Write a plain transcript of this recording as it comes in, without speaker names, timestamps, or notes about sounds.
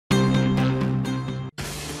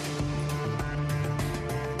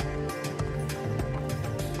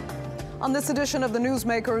On this edition of the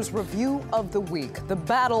Newsmakers Review of the Week, the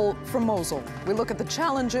battle for Mosul. We look at the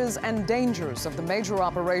challenges and dangers of the major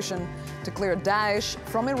operation to clear Daesh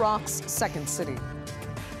from Iraq's second city.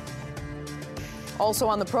 Also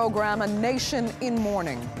on the program, a nation in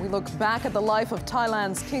mourning. We look back at the life of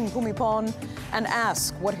Thailand's King Bhumibol and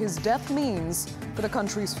ask what his death means for the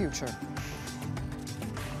country's future.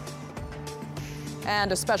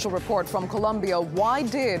 And a special report from Colombia. Why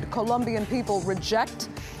did Colombian people reject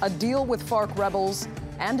a deal with FARC rebels,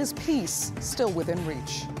 and is peace still within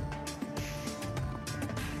reach?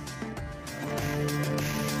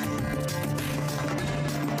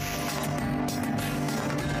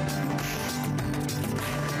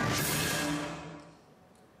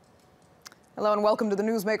 Hello and welcome to the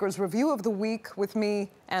Newsmakers Review of the Week with me,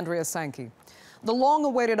 Andrea Sankey. The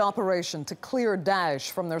long-awaited operation to clear Daesh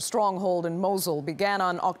from their stronghold in Mosul began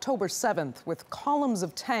on October 7th with columns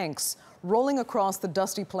of tanks rolling across the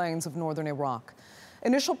dusty plains of northern Iraq.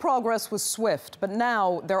 Initial progress was swift, but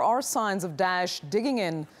now there are signs of Daesh digging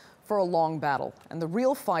in for a long battle. And the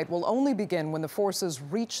real fight will only begin when the forces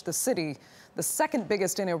reach the city, the second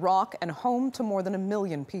biggest in Iraq and home to more than 1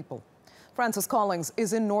 million people. Francis Collings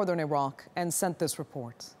is in northern Iraq and sent this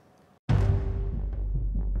report.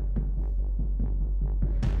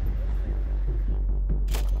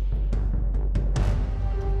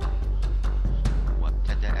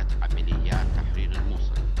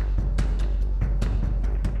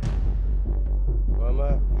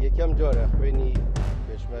 یکم جاره خوینی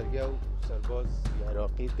پشمرگه و سرباز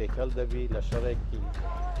عراقی تکل دبی لشرکی.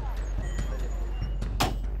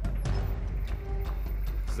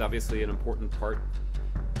 This is obviously an important part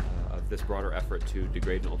of this broader effort to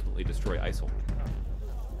degrade and ultimately destroy ISIL.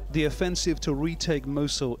 The offensive to retake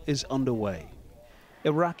Mosul is underway.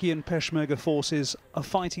 Iraqi and Peshmerga forces are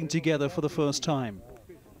fighting together for the first time.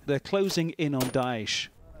 They're closing in on Daesh,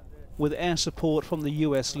 with air support from the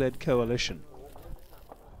US-led coalition.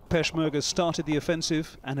 Peshmerga started the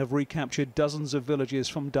offensive and have recaptured dozens of villages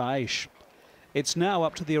from Daesh. It's now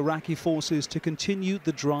up to the Iraqi forces to continue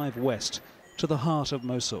the drive west to the heart of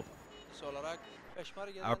Mosul.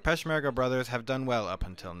 Our Peshmerga brothers have done well up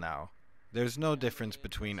until now. There's no difference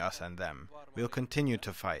between us and them. We'll continue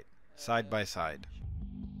to fight, side by side.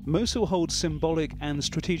 Mosul holds symbolic and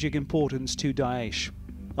strategic importance to Daesh.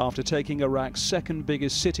 After taking Iraq's second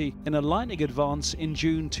biggest city in a lightning advance in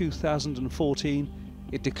June 2014,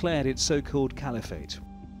 it declared its so-called caliphate.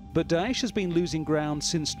 But Daesh has been losing ground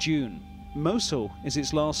since June. Mosul is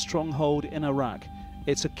its last stronghold in Iraq.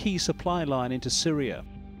 It's a key supply line into Syria.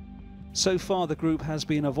 So far, the group has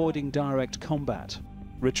been avoiding direct combat,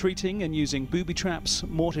 retreating and using booby traps,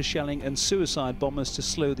 mortar shelling and suicide bombers to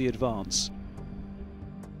slow the advance.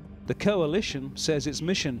 The coalition says its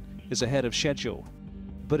mission is ahead of schedule,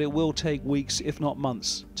 but it will take weeks, if not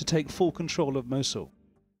months, to take full control of Mosul.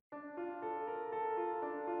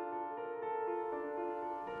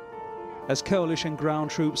 As coalition ground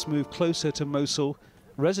troops move closer to Mosul,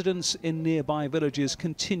 residents in nearby villages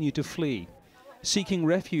continue to flee, seeking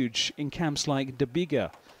refuge in camps like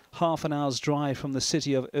Dabiga, half an hour's drive from the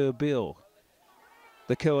city of Erbil.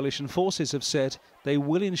 The coalition forces have said they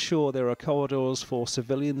will ensure there are corridors for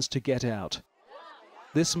civilians to get out.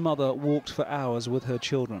 This mother walked for hours with her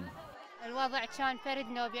children.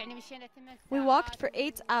 We walked for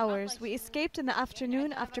 8 hours. We escaped in the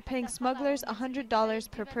afternoon after paying smugglers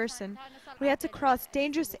 $100 per person. We had to cross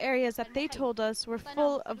dangerous areas that they told us were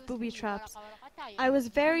full of booby traps. I was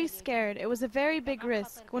very scared. It was a very big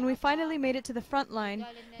risk. When we finally made it to the front line,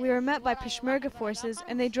 we were met by Peshmerga forces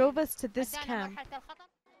and they drove us to this camp.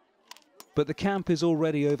 But the camp is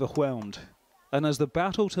already overwhelmed. And as the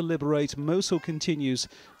battle to liberate Mosul continues,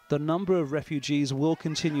 the number of refugees will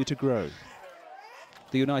continue to grow.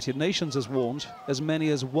 The United Nations has warned as many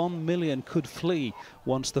as 1 million could flee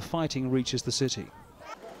once the fighting reaches the city.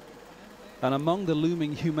 And among the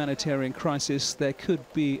looming humanitarian crisis, there could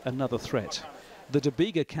be another threat. The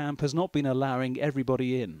Dabiga camp has not been allowing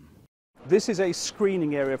everybody in. This is a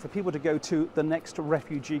screening area for people to go to the next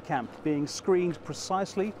refugee camp, being screened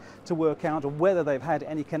precisely to work out whether they've had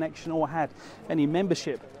any connection or had any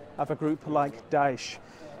membership of a group like Daesh.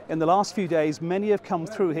 In the last few days, many have come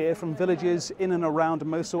through here from villages in and around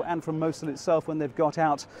Mosul and from Mosul itself when they've got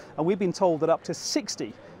out. And we've been told that up to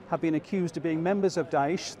 60 have been accused of being members of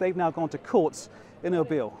Daesh. They've now gone to courts in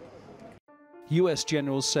Erbil. US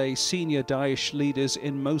generals say senior Daesh leaders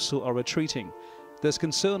in Mosul are retreating. There's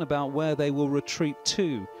concern about where they will retreat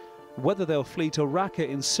to, whether they'll flee to Raqqa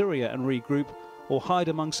in Syria and regroup, or hide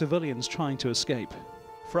among civilians trying to escape.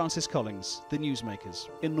 Francis Collings, The Newsmakers,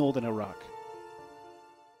 in northern Iraq.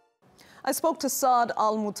 I spoke to Saad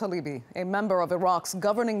al-Muttalibi, a member of Iraq's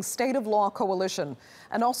governing State of Law coalition,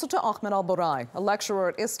 and also to Ahmed al-Borai, a lecturer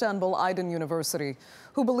at Istanbul Aydın University,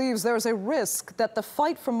 who believes there's a risk that the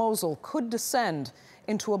fight for Mosul could descend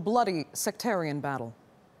into a bloody sectarian battle.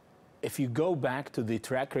 If you go back to the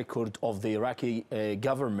track record of the Iraqi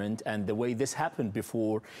government and the way this happened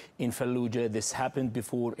before in Fallujah, this happened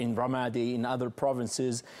before in Ramadi, in other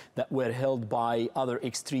provinces that were held by other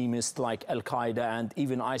extremists like Al-Qaeda and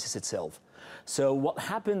even ISIS itself. So what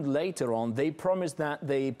happened later on, they promised that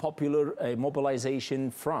the Popular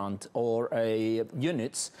Mobilization Front or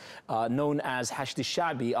units known as Hashd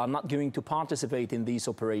al-Sha'bi are not going to participate in these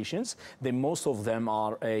operations. Most of them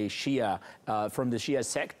are Shia, from the Shia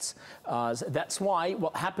sects. That's why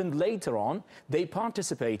what happened later on, they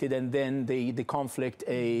participated, and then the conflict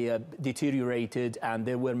deteriorated, and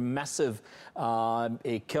there were massive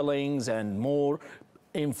killings and more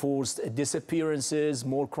enforced disappearances,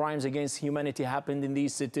 more crimes against humanity happened in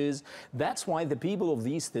these cities. That's why the people of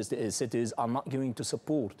these cities are not going to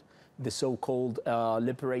support the so-called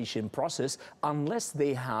liberation process unless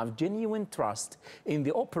they have genuine trust in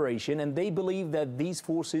the operation, and they believe that these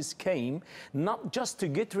forces came not just to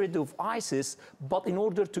get rid of ISIS, but in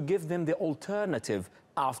order to give them the alternative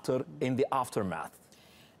in the aftermath.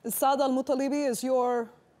 Saad al-Muttalibi, is your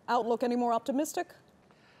outlook any more optimistic?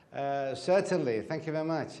 Certainly, thank you very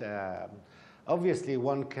much. Obviously,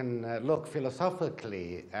 one can look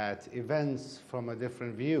philosophically at events from a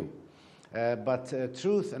different view, but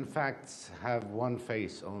truth and facts have one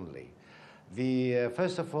face only.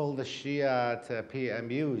 First of all, the Shia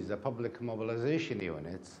PMUs, the public mobilization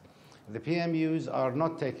units, the PMUs are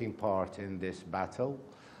not taking part in this battle.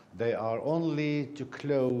 They are only to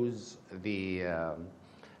close the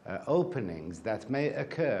openings that may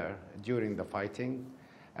occur during the fighting,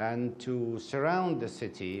 and to surround the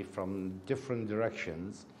city from different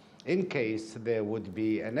directions in case there would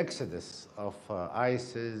be an exodus of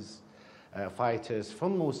ISIS fighters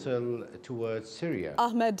from Mosul towards Syria.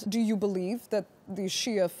 Ahmed, do you believe that the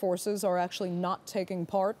Shia forces are actually not taking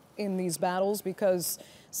part in these battles? Because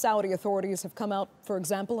Saudi authorities have come out, for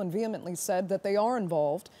example, and vehemently said that they are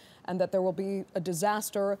involved and that there will be a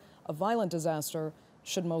disaster, a violent disaster,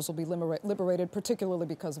 should Mosul be liberated, particularly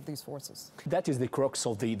because of these forces? That is the crux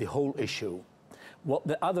of the whole issue. What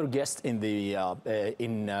the other guest in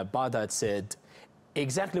Baghdad said,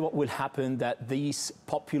 exactly what will happen, that these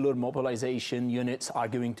popular mobilization units are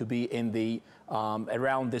going to be in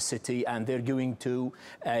around the city, and they're going to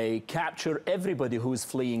capture everybody who is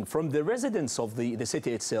fleeing from the residents of the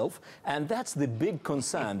city itself. And that's the big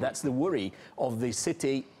concern, that's the worry of the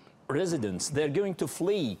city residents. They're going to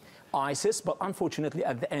flee ISIS, but unfortunately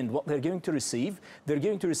at the end what they're going to receive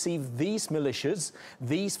these militias,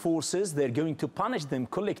 these forces. They're going to punish them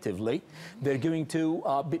collectively. They're going to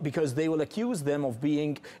because they will accuse them of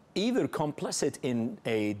being either complicit in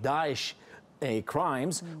Daesh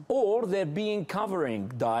crimes, or they're being covering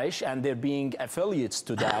Daesh and they're being affiliates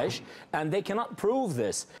to Daesh, and they cannot prove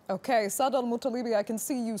this. Okay, Saad al-Muttalibi, I can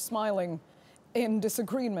see you smiling in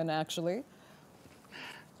disagreement, actually.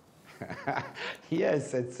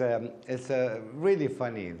 Yes, it's really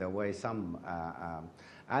funny the way some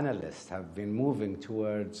analysts have been moving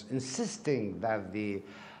towards insisting that the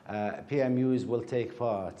PMUs will take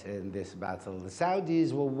part in this battle. The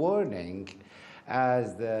Saudis were warning,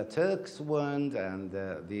 as the Turks warned, and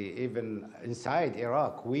even inside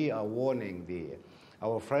Iraq, we are warning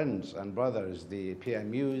our friends and brothers, the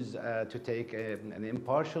PMUs, to take an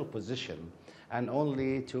impartial position and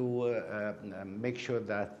only to make sure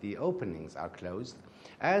that the openings are closed.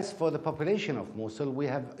 As for the population of Mosul, we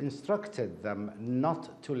have instructed them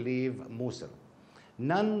not to leave Mosul.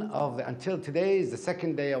 Until today is the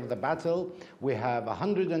second day of the battle, we have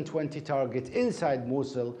 120 targets inside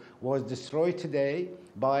Mosul was destroyed today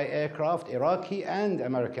by aircraft, Iraqi and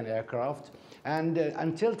American aircraft. And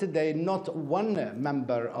until today, not one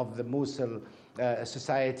member of the Mosul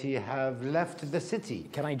society have left the city.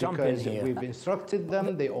 Can I jump in here? Because we've instructed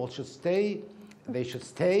them, they all should stay. They should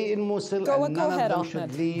stay in Mosul, and none ahead, of them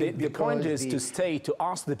should leave. The point is to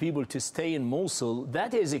ask the people to stay in Mosul.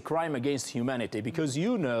 That is a crime against humanity, because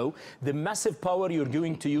you know the massive power you're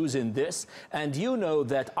going to use in this, and you know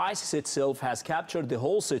that ISIS itself has captured the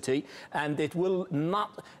whole city, and it will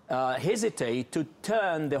not hesitate to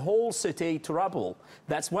turn the whole city to rubble.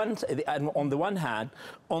 That's on the one hand.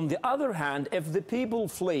 On the other hand, if the people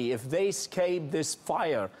flee, if they escape this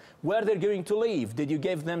fire, where they're going to leave? Did you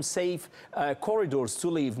give them safe corridors to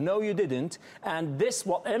leave? No, you didn't. And this,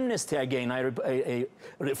 what Amnesty, again, I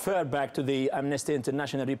refer back to the Amnesty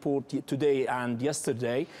International report today and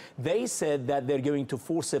yesterday, they said that they're going to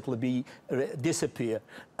forcibly disappear,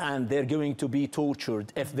 and they're going to be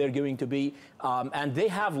tortured, if they're going to be, and they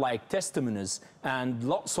have like testimonies and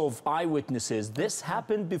lots of eyewitnesses. This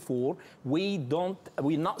happened before.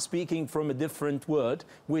 We're not speaking from a different word.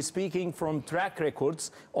 We're speaking from track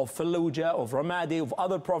records of Fallujah, of Ramadi, of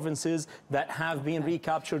other provinces that have been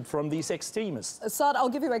recaptured from these extremists. Saad, I'll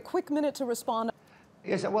give you a quick minute to respond.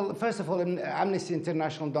 Yes, well, first of all, Amnesty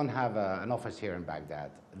International don't have an office here in Baghdad.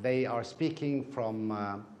 They are speaking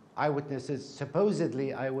from eyewitnesses,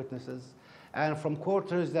 supposedly eyewitnesses, and from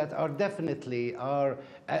quarters that are definitely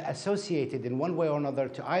associated in one way or another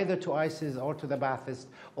to either to ISIS or to the Ba'athists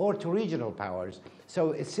or to regional powers.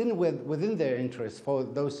 So it's within their interest for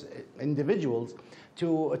those individuals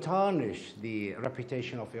to tarnish the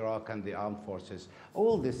reputation of Iraq and the armed forces.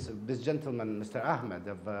 All this gentleman, Mr. Ahmed,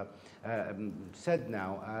 have said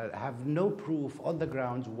now, have no proof on the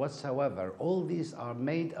ground whatsoever. All these are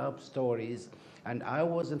made-up stories. And I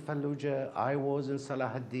was in Fallujah, I was in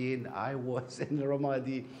Salahuddin, I was in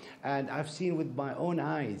Ramadi, and I've seen with my own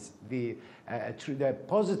eyes the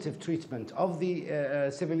positive treatment of the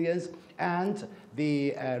civilians and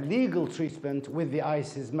the legal treatment with the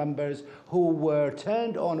ISIS members who were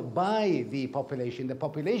turned on by the population. The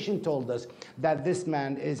population told us that this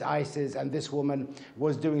man is ISIS and this woman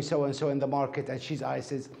was doing so and so in the market and she's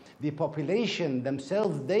ISIS. The population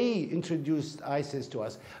themselves, they introduced ISIS to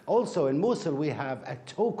us. Also in Mosul, we have a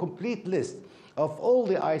complete list of all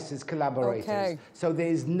the ISIS collaborators. Okay. So there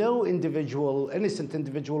is no innocent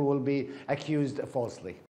individual will be accused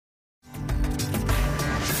falsely.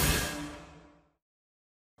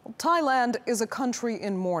 Thailand is a country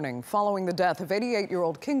in mourning following the death of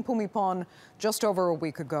 88-year-old King Bhumibol just over a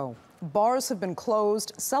week ago. Bars have been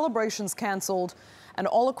closed, celebrations canceled, and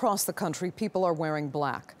all across the country, people are wearing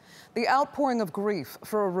black. The outpouring of grief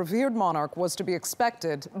for a revered monarch was to be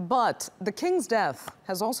expected, but the king's death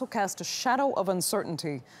has also cast a shadow of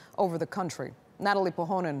uncertainty over the country. Natalie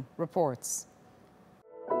Pohonen reports.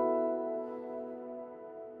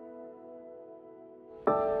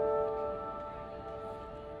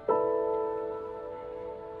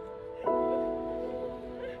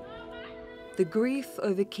 The grief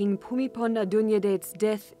over King Bhumibol Adulyadej's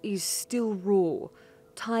death is still raw.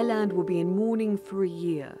 Thailand will be in mourning for a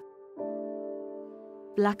year.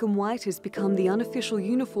 Black and white has become the unofficial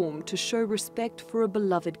uniform to show respect for a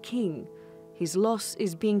beloved king. His loss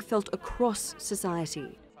is being felt across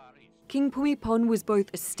society. King Bhumibol was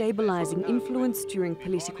both a stabilizing influence during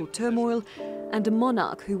political turmoil and a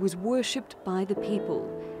monarch who was worshipped by the people.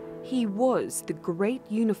 He was the great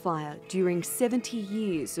unifier during 70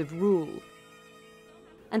 years of rule.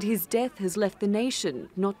 And his death has left the nation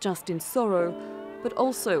not just in sorrow, but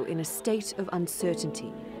also in a state of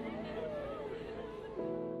uncertainty.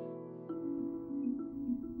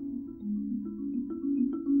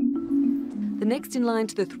 The next in line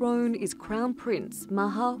to the throne is Crown Prince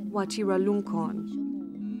Maha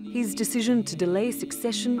Vajiralongkorn. His decision to delay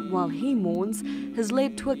succession while he mourns has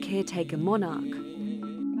led to a caretaker monarch.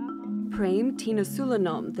 Prem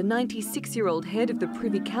Tinasulanam, the 96-year-old head of the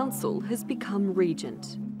Privy Council, has become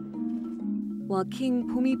regent. While King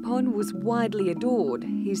Bhumibol was widely adored,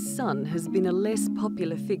 his son has been a less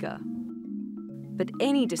popular figure. But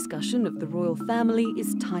any discussion of the royal family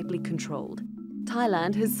is tightly controlled.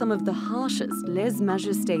 Thailand has some of the harshest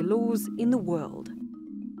lèse-majesté laws in the world.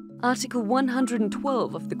 Article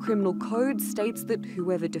 112 of the Criminal Code states that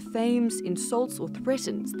whoever defames, insults or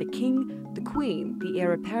threatens the king, the queen, the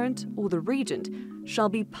heir apparent or the regent shall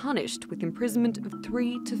be punished with imprisonment of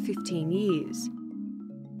 3 to 15 years.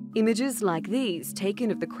 Images like these,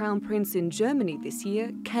 taken of the Crown Prince in Germany this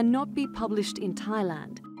year, cannot be published in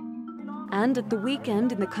Thailand. And at the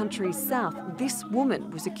weekend in the country's south, this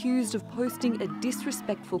woman was accused of posting a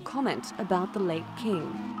disrespectful comment about the late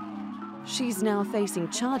king. She's now facing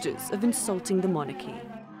charges of insulting the monarchy.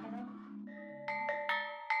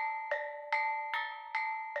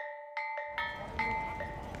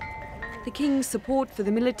 The king's support for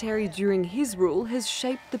the military during his rule has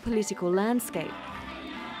shaped the political landscape.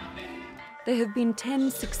 There have been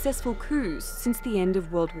 10 successful coups since the end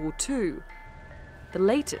of World War II. The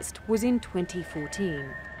latest was in 2014.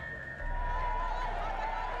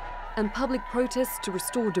 And public protests to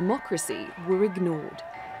restore democracy were ignored.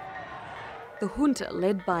 The junta,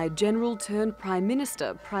 led by General turned Prime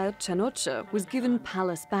Minister Prayut Chan-o-cha, was given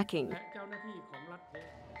palace backing.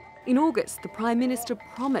 In August, the Prime Minister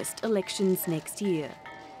promised elections next year.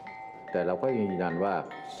 แต่เราก็ยืนยันว่า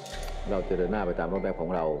เราจะเดินหน้าไปตามรูปแบบของ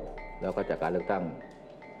เราแล้วก็จัดการเลือกตั้ง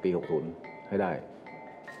ปี 60 ให้ได้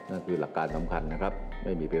นั่นคือหลักการสำคัญนะครับ ไ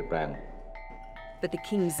ม่มีเปลี่ยนแปลง But the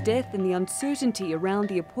king's death and the uncertainty around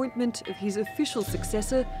the appointment of his official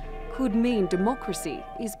successor could mean democracy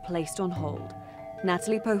is placed on hold.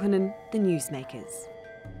 Natalie Pohanen, The Newsmakers.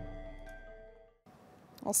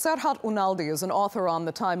 Well, Serhat Unaldi is an author on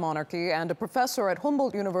the Thai monarchy and a professor at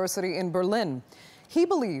Humboldt University in Berlin. He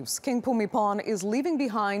believes King Bhumibol is leaving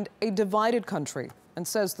behind a divided country and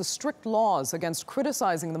says the strict laws against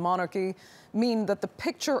criticizing the monarchy mean that the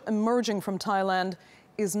picture emerging from Thailand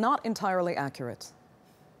is not entirely accurate.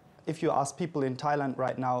 If you ask people in Thailand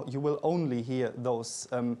right now, you will only hear those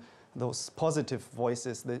positive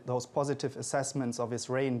voices, those positive assessments of his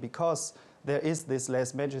reign, because there is this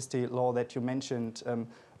lèse majesty law that you mentioned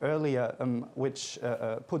earlier, which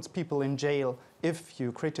puts people in jail if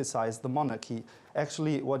you criticize the monarchy.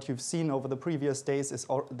 Actually, what you've seen over the previous days is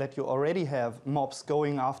that you already have mobs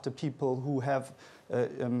going after people who have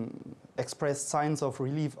expressed signs of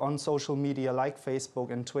relief on social media like Facebook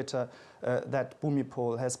and Twitter that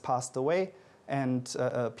Bhumibol has passed away. And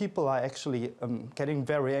people are actually getting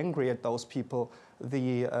very angry at those people. The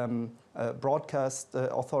broadcast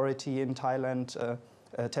authority in Thailand,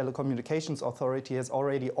 telecommunications authority, has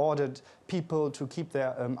already ordered people to keep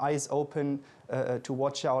their eyes open, to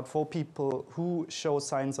watch out for people who show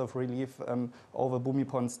signs of relief over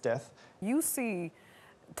Bhumibol's death. You see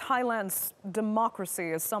Thailand's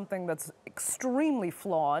democracy as something that's extremely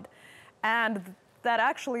flawed, and that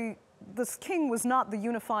actually this king was not the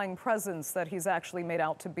unifying presence that he's actually made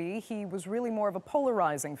out to be. He was really more of a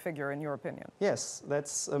polarizing figure, in your opinion. Yes,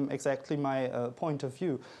 that's exactly my point of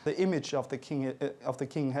view. The image of the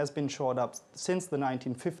king has been shored up since the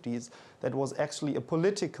 1950s. That was actually a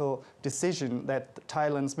political decision that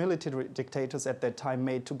Thailand's military dictators at that time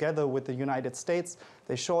made together with the United States.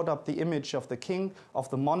 They shored up the image of the king, of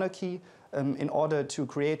the monarchy, in order to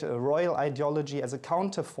create a royal ideology as a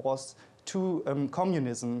counterforce to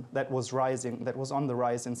communism that was on the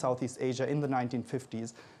rise in Southeast Asia in the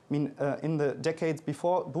 1950s. I mean, in the decades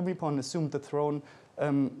before Bhumibol assumed the throne,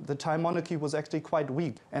 the Thai monarchy was actually quite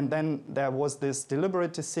weak. And then there was this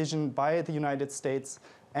deliberate decision by the United States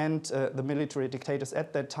and the military dictators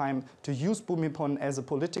at that time to use Bhumibol as a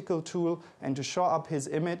political tool and to shore up his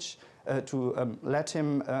image, to let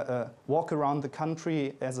him walk around the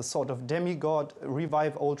country as a sort of demigod,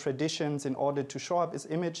 revive old traditions in order to shore up his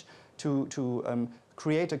image, to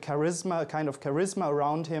create a kind of charisma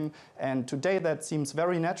around him. And today that seems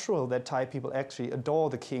very natural that Thai people actually adore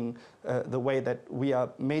the king the way that we are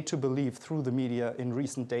made to believe through the media in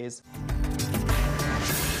recent days.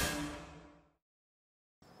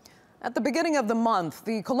 At the beginning of the month,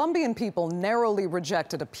 the Colombian people narrowly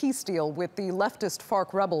rejected a peace deal with the leftist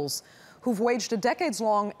FARC rebels who've waged a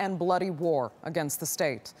decades-long and bloody war against the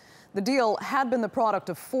state. The deal had been the product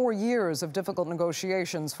of 4 years of difficult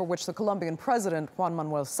negotiations for which the Colombian president, Juan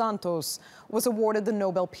Manuel Santos, was awarded the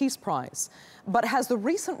Nobel Peace Prize. But has the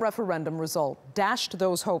recent referendum result dashed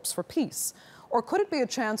those hopes for peace? Or could it be a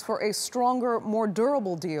chance for a stronger, more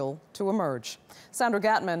durable deal to emerge? Sandra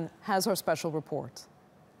Gatman has our special report.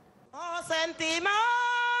 Nos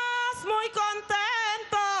sentimos muy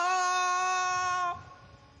contentos,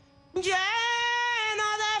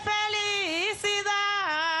 llenos de felicidad,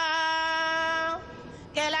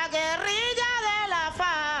 que la guerrilla de la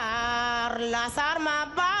FARC las armas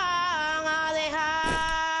van a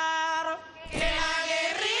dejar. Que la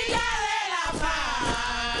guerrilla de la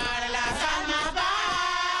FARC las armas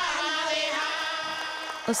van a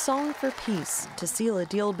dejar. A song for peace to seal a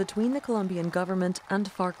deal between the Colombian government and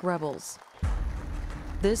FARC rebels.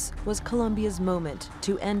 This was Colombia's moment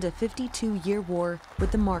to end a 52-year war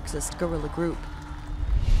with the Marxist guerrilla group.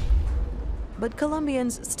 But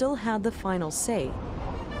Colombians still had the final say.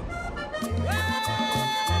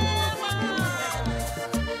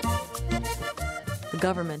 The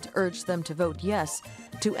government urged them to vote yes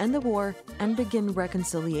to end the war and begin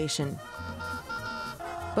reconciliation.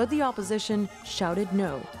 But the opposition shouted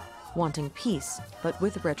no, wanting peace, but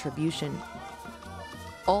with retribution.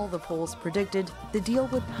 All the polls predicted the deal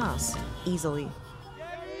would pass easily.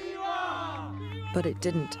 But it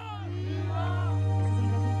didn't.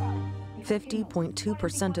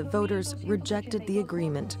 50.2% of voters rejected the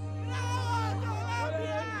agreement.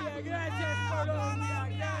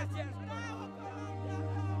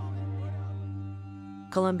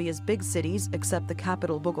 Colombia's big cities, except the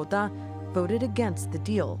capital Bogotá, voted against the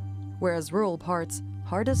deal. whereas rural parts,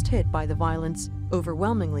 hardest hit by the violence,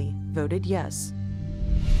 overwhelmingly voted yes.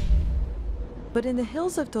 But in the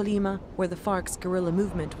hills of Tolima, where the FARC's guerrilla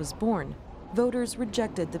movement was born, voters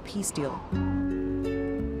rejected the peace deal.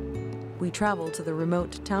 We traveled to the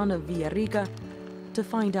remote town of Villarrica to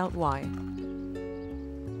find out why.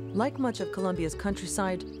 Like much of Colombia's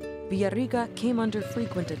countryside, Villarrica came under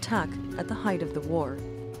frequent attack at the height of the war.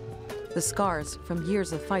 The scars from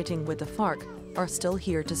years of fighting with the FARC are still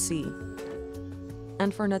here to see.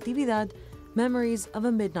 And for Natividad, memories of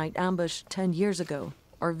a midnight ambush 10 years ago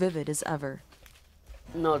are vivid as ever.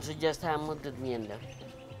 Nosotros ya estábamos durmiendo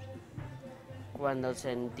cuando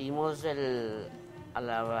sentimos el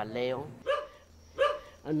alabaleo.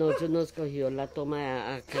 A nosotros nos cogió la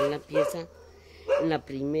toma acá en la pieza, en la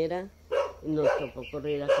primera, y nos tocó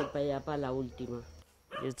correr aquí para allá para la última.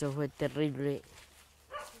 Y esto fue terrible.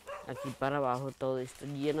 Aquí para abajo todo esto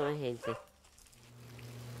lleno de gente.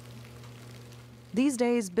 These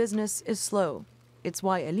days, business is slow. It's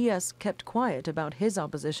why Elias kept quiet about his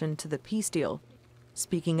opposition to the peace deal.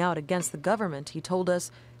 Speaking out against the government, he told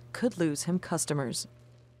us, could lose him customers.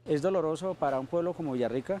 Es doloroso para un pueblo como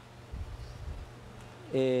Villarrica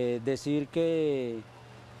decir que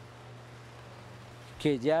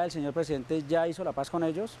ya el señor presidente ya hizo la paz con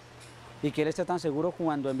ellos y que él esté tan seguro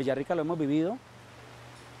cuando en Villarrica lo hemos vivido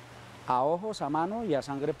a ojos, a mano y a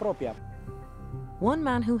sangre propia. One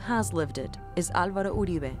man who has lived it is Álvaro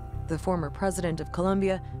Uribe, the former president of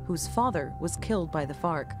Colombia, whose father was killed by the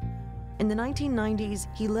FARC. In the 1990s,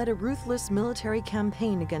 he led a ruthless military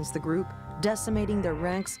campaign against the group, decimating their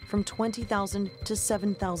ranks from 20,000 to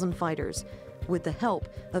 7,000 fighters, with the help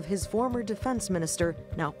of his former defense minister,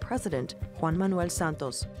 now president, Juan Manuel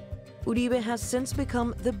Santos. Uribe has since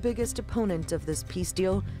become the biggest opponent of this peace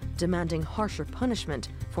deal, demanding harsher punishment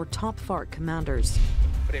for top FARC commanders.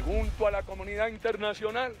 Pregunto a la comunidad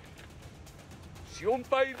internacional si un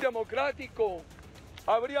país democrático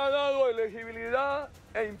habría dado elegibilidad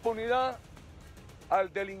e impunidad al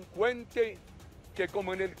delincuente que,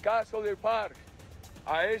 como en el caso de FARC,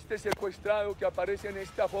 a este secuestrado que aparece en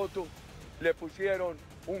esta foto, le pusieron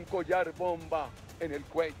un collar bomba en el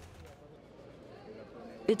cuello.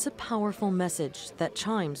 It's a powerful message that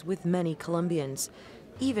chimes with many Colombians,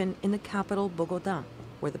 even in the capital, Bogotá,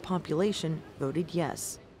 where the population voted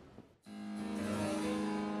yes.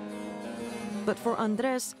 But for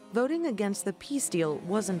Andrés, voting against the peace deal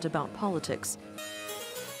wasn't about politics.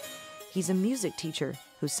 He's a music teacher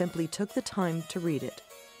who simply took the time to read it.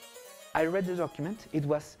 I read the document. It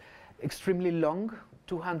was extremely long,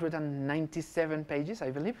 297 pages,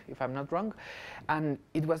 I believe, if I'm not wrong. And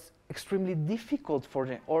it was extremely difficult for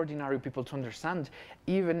the ordinary people to understand,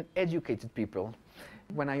 even educated people.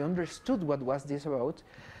 When I understood what was this about,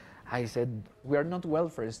 I said, we are not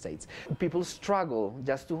welfare states. People struggle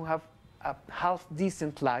just to have a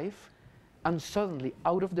half-decent life, and suddenly,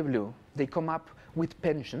 out of the blue, they come up with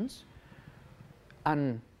pensions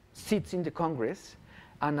and seats in the Congress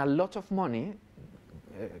and a lot of money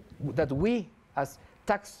that we, as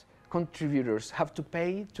tax contributors, have to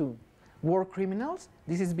pay to war criminals.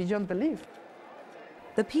 This is beyond belief.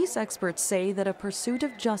 The peace experts say that a pursuit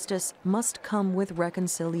of justice must come with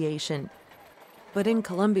reconciliation. But in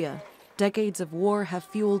Colombia, decades of war have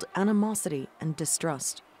fueled animosity and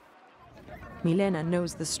distrust. Milena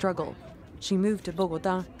knows the struggle. She moved to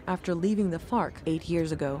Bogotá after leaving the FARC 8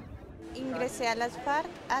 years ago. Ingresé a las FARC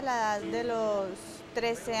a la edad de los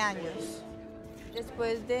 13 años.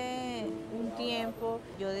 Después de un tiempo,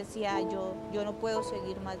 yo decía, yo no puedo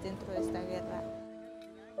seguir más dentro de esta guerra.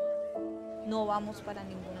 No vamos para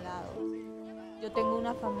ningún lado. Yo tengo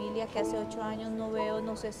una familia que hace 8 años no veo,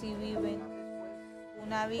 no sé si viven.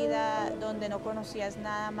 Una vida donde no conocías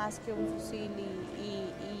nada más que un fusil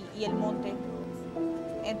y el monte.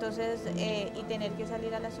 Entonces, y tener que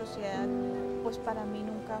salir a la sociedad, pues para mí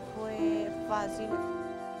nunca fue fácil.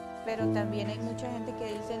 Pero también hay mucha gente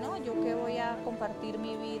que dice, no, yo qué voy a compartir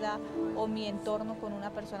mi vida o mi entorno con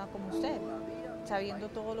una persona como usted, sabiendo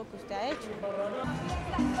todo lo que usted ha hecho.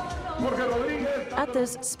 At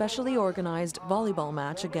this specially organized volleyball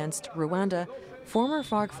match against Rwanda, former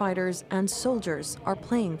FARC fighters and soldiers are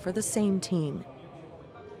playing for the same team.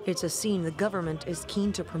 It's a scene the government is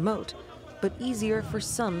keen to promote, but easier for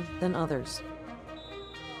some than others.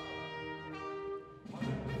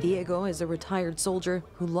 Diego is a retired soldier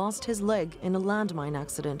who lost his leg in a landmine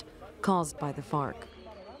accident caused by the FARC.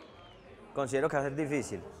 Considero que va a ser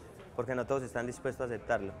difícil, porque no todos están dispuestos a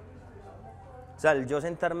aceptarlo. O sea, el yo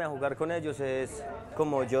sentarme a jugar con ellos es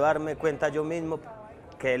como yo darme cuenta yo mismo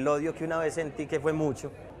que el odio que una vez sentí que fue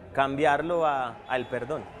mucho, cambiarlo al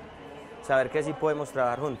perdón. Saber que sí podemos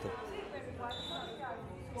trabajar juntos.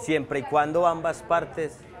 siempre y cuando ambas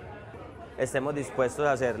partes estemos dispuestos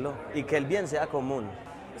a hacerlo y que el bien sea común.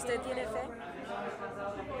 ¿Usted tiene fe?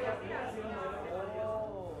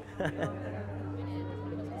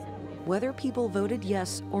 Whether people voted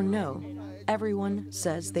yes or no, everyone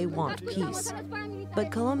says they want peace.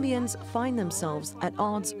 But Colombians find themselves at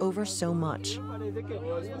odds over so much.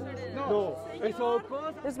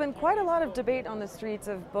 There's been quite a lot of debate on the streets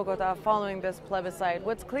of Bogota following this plebiscite.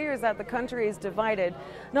 What's clear is that the country is divided,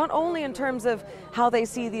 not only in terms of how they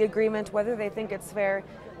see the agreement, whether they think it's fair,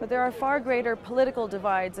 but there are far greater political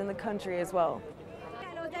divides in the country as well.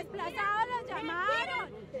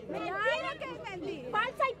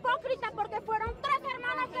 Falsa hipócrita porque fueron 3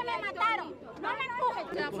 hermanos que me mataron. No me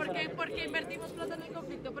empujes. ¿Por qué invertimos plata en el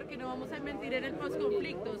conflicto? Porque no vamos a invertir en el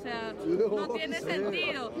postconflicto. O sea, no tiene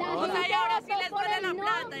sentido. O sea, y ahora sí les duele la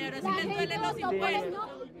plata, y ahora sí les duelen los impuestos.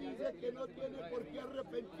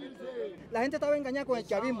 La gente estaba engañada con el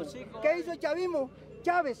chavismo. ¿Qué hizo el chavismo?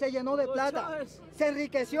 Chávez se llenó de plata, se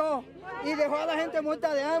enriqueció y dejó a la gente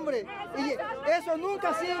muerta de hambre. Y eso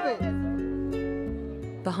nunca sirve.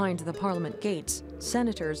 Behind the parliament gates,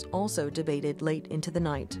 senators also debated late into the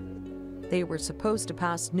night. They were supposed to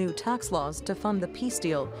pass new tax laws to fund the peace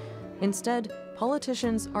deal. Instead,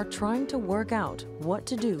 politicians are trying to work out what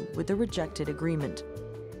to do with the rejected agreement.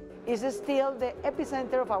 Is still the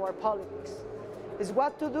epicenter of our politics. Is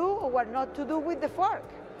what to do or what not to do with the FARC,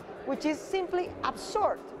 which is simply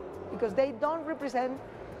absurd because they don't represent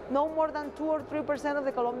no more than 2 or 3% of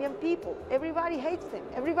the Colombian people. Everybody hates them.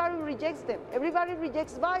 Everybody rejects them. Everybody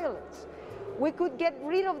rejects violence. We could get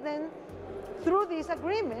rid of them through this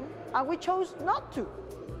agreement, and we chose not to.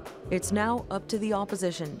 It's now up to the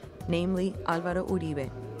opposition, namely Álvaro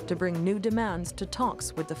Uribe, to bring new demands to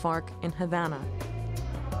talks with the FARC in Havana.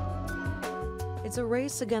 It's a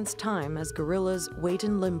race against time as guerrillas wait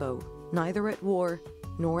in limbo, neither at war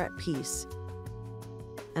nor at peace.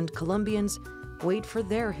 And Colombians wait for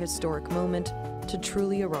their historic moment to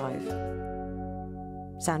truly arrive.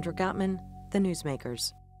 Sandra Gatman, The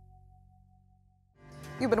Newsmakers.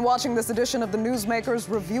 You've been watching this edition of The Newsmakers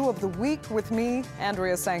Review of the Week with me,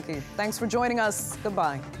 Andrea Sankey. Thanks for joining us.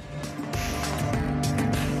 Goodbye.